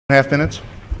1.5 minutes.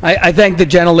 I thank the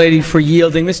gentlelady for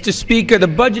yielding. Mr. Speaker, the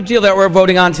budget deal that we're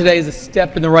voting on today is a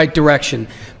step in the right direction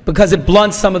because it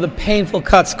blunts some of the painful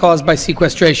cuts caused by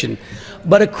sequestration.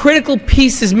 But a critical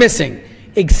piece is missing: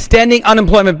 extending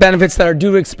unemployment benefits that are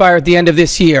due to expire at the end of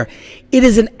this year. It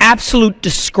is an absolute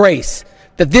disgrace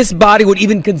that this body would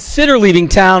even consider leaving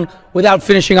town without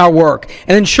finishing our work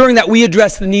and ensuring that we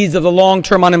address the needs of the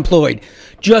long-term unemployed.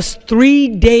 Just 3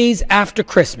 days after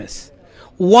Christmas,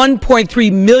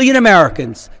 1.3 million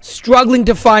Americans struggling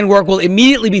to find work will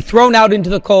immediately be thrown out into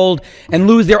the cold and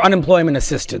lose their unemployment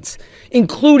assistance,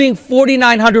 including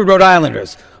 4,900 Rhode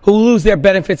Islanders who will lose their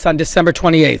benefits on December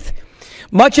 28th.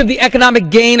 Much of the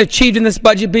economic gain achieved in this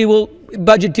budget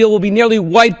deal will be nearly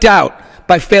wiped out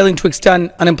by failing to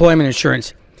extend unemployment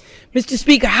insurance. Mr.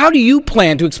 Speaker, how do you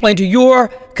plan to explain to your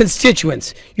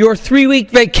constituents your 3-week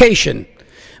vacation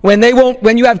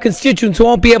when you have constituents who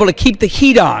won't be able to keep the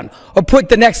heat on or put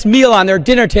the next meal on their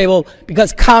dinner table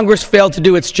because Congress failed to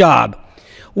do its job?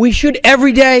 We should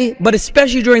every day, but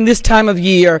especially during this time of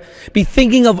year, be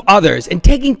thinking of others and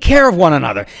taking care of one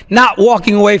another, not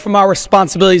walking away from our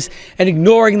responsibilities and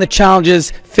ignoring the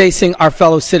challenges facing our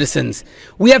fellow citizens.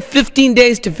 We have 15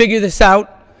 days to figure this out.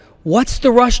 What's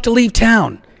the rush to leave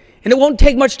town? And it won't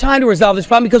take much time to resolve this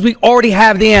problem because we already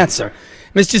have the answer.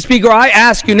 Mr. Speaker, I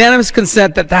ask unanimous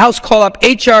consent that the House call up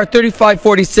H.R.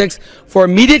 3546 for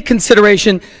immediate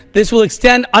consideration. This will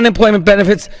extend unemployment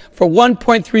benefits for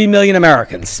 1.3 million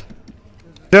Americans.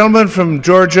 Gentleman from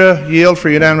Georgia, yield for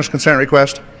unanimous consent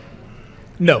request.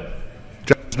 No.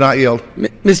 Does not yield.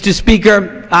 Mr.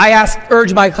 Speaker, I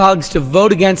urge my colleagues to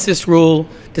vote against this rule,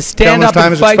 to stand up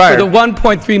and fight for the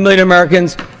 1.3 million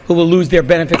Americans who will lose their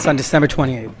benefits on December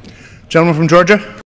 28th. Gentleman from Georgia.